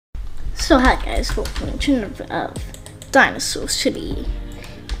So hi guys, welcome to of Dinosaur City,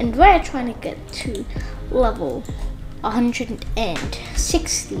 and we're trying to get to level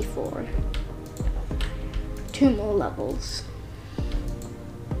 164. 2 more levels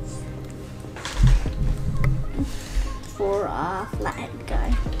for a flathead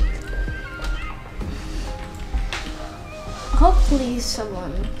guy. Hopefully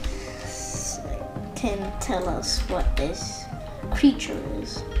someone can tell us what this creature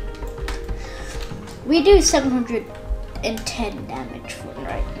is. We do 710 damage for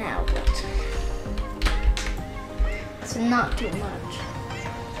right now, but it's not too much.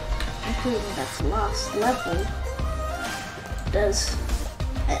 Including that last level does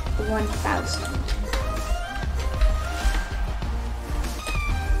at 1,000.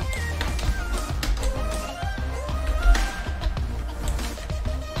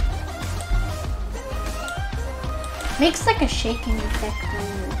 Makes like a shaking effect when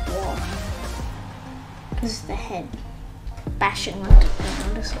you walk. Because the head bashing on the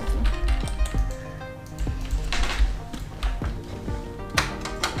ground or something.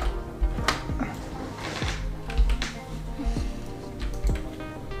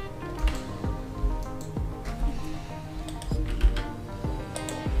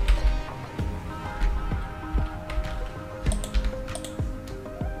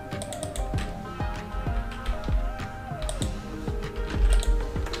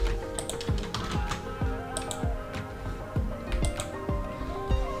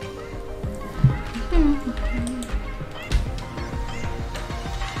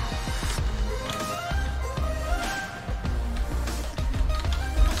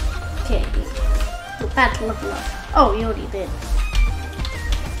 Okay, that level up. Oh, you already did.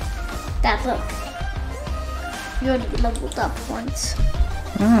 That look. You already leveled up once.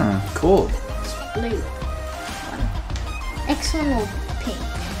 Cool. It's blue one. X1 or pink,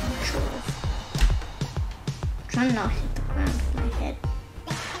 I'm not sure. Try not to hit the ground with my head.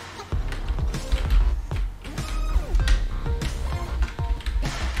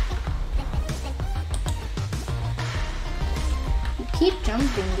 Keep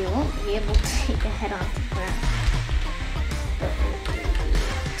jumping, you won't be able to take a head off the ground. But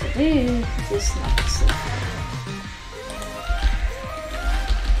to do is not safe.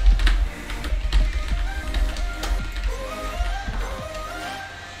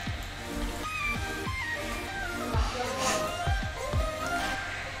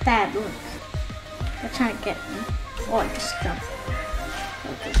 Dad, look. They're trying to get me. Or just jump.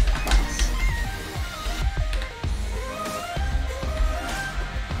 Or just cross.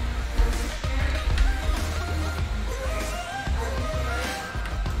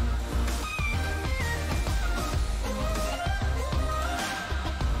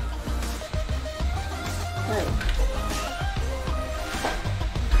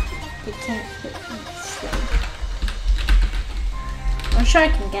 They can't hit me, so I'm sure I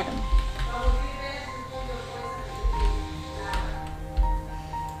can get him.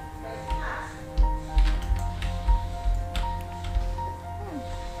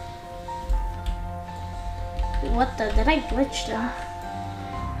 What the? Did I glitch them?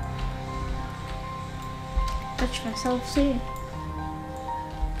 Glitch myself too.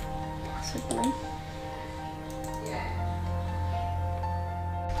 Possibly.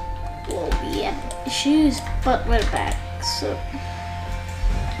 Well, we have issues, but we're back. So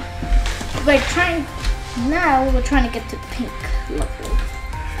we're trying to get to pink level,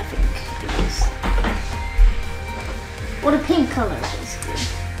 I think it is. Or the pink color, basically.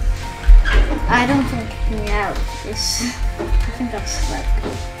 I don't think getting out is. I think that's like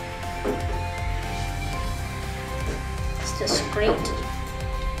it's just great.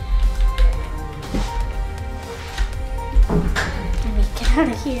 Let me get out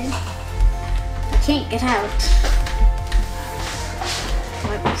of here. I can't get out.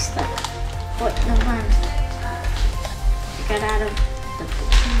 Might be stuck. Wait, no mind. Get out of the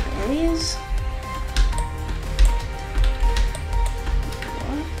areas.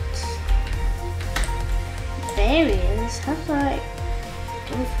 What? Barriers? How do I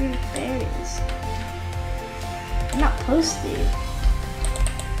go through barriers? I'm not supposed to.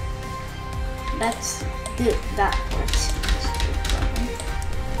 That's that part.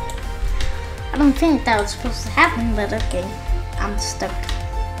 I don't think that was supposed to happen, but okay. I'm stuck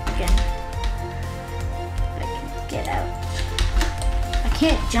again. I can get out. I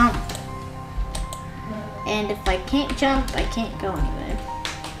can't jump. And if I can't jump, I can't go anywhere.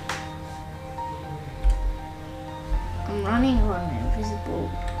 I'm running on an invisible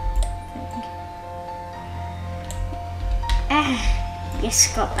thing.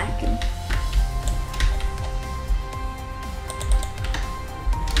 Yes, got back in.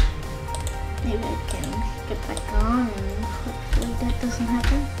 Maybe I can get back on and hopefully that doesn't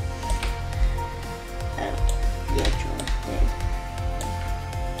happen. Oh, yeah, sure, did.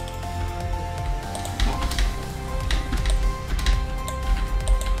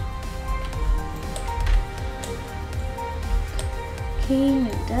 Okay,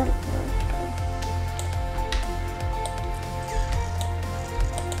 maybe that'll work.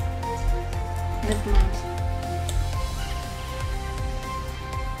 Never mind.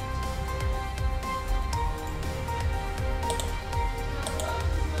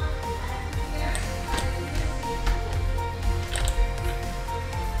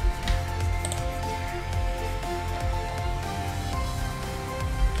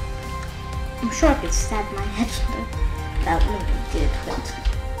 I'm sure I could stab my head, but that wouldn't be good, but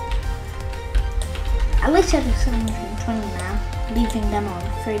at least I have 720 now, leaving them on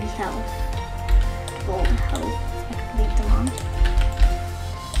 30 health. Full health, I could leave them on.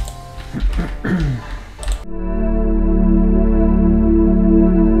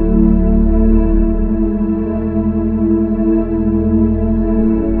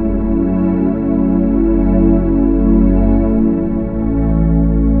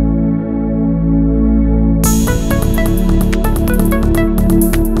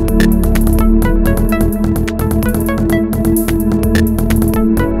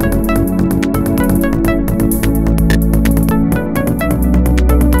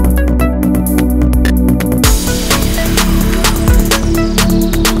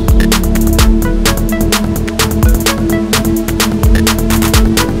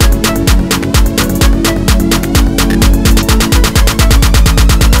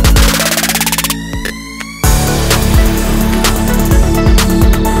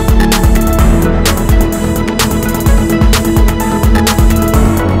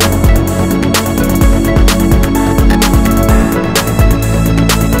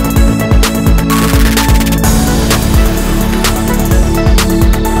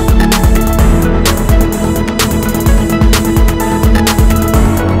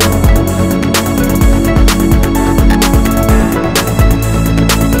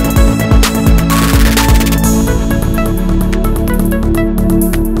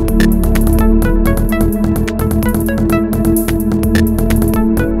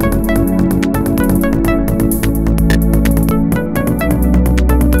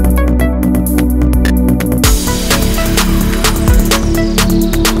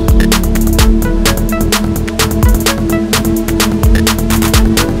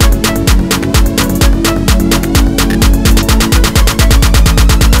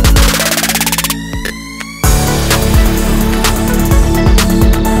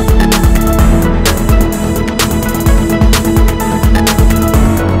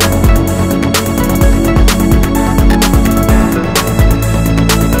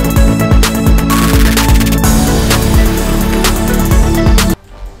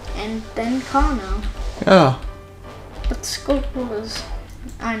 Oh. But sculptures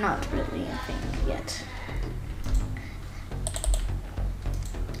are not really a thing yet.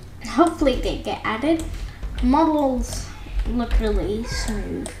 Hopefully they get added. Models look really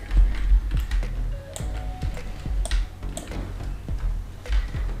smooth.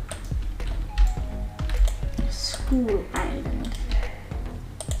 School island.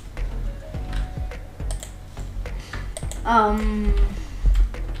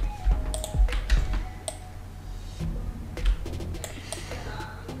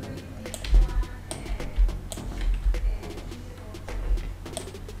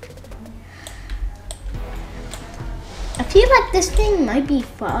 I feel like this thing might be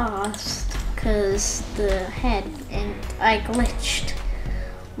fast because the head, and I glitched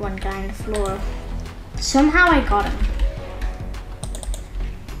one guy on the floor. Somehow I got him.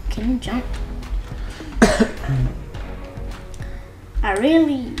 Can you jump? I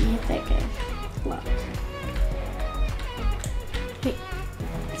really think I love it. Wait,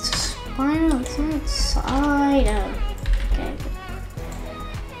 it's a spinal, it's not side of. Okay.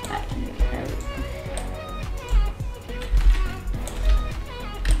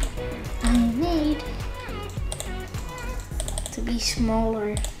 I need to be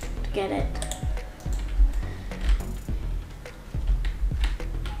smaller to get it.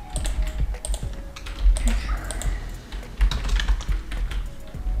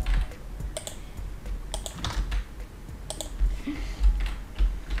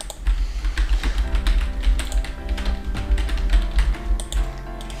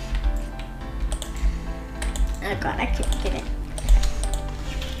 Oh god, I can't get it.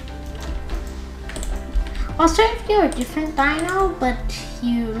 Also, if you're a different dino, but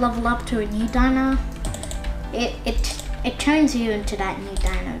you level up to a new dino, it it turns you into that new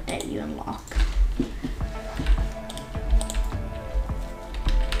dino that you unlock.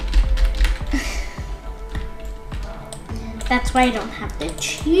 That's why you don't have to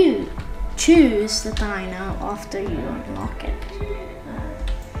choose the dino after you unlock it.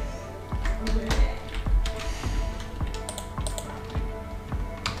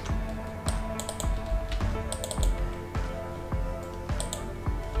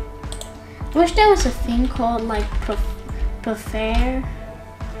 I wish there was a thing called like prepare.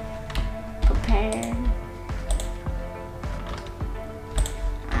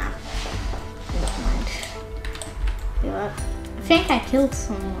 Never mind. Yeah, I think I killed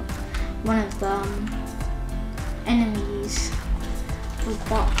one of the enemies or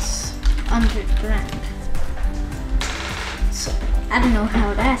bots underground. So I don't know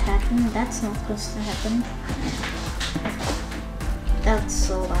how that happened. That's not supposed to happen.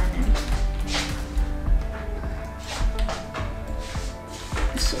 That's all I know.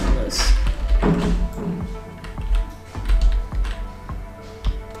 So close.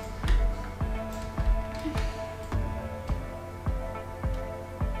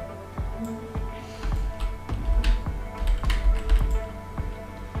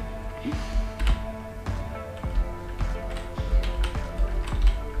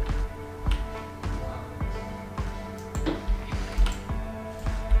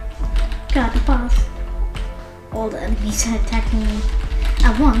 Got the boss. All the enemies are attacking me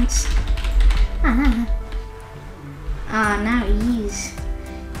at once. Now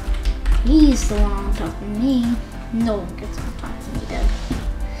he's the one on top of me. No one gets on top of me though.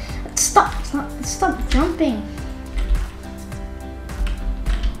 Stop jumping.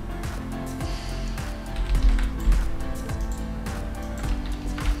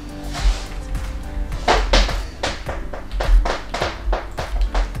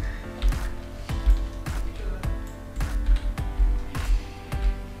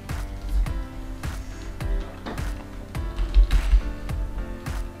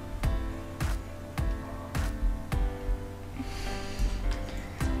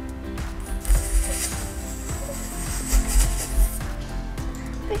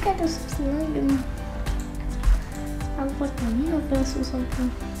 I think I just learned him out of like the universe or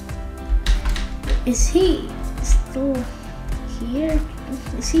something. Is he still here?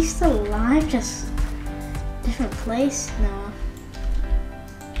 Is he still alive? Just different place? No.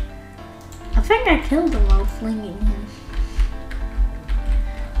 I think I killed him while flinging him.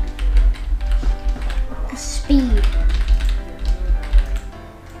 Speed.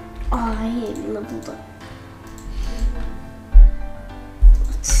 Oh, he leveled up.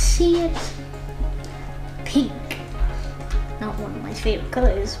 See it? Pink. Not one of my favorite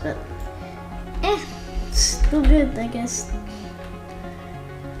colors, but still good, I guess.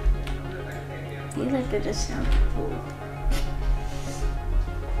 I feel like it just sounds cool.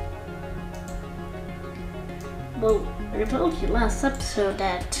 Well, I told you last episode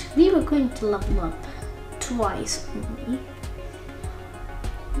that we were going to level up twice only,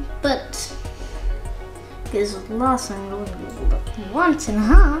 but because last time we only leveled up once and a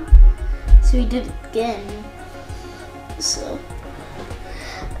half, so we did it again. So,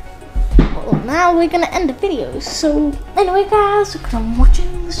 well, now we're gonna end the video. So, anyway, guys, come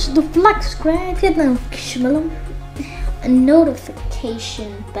watching. Don't like, subscribe, hit the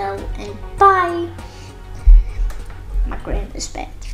notification bell, and bye. My grand is back.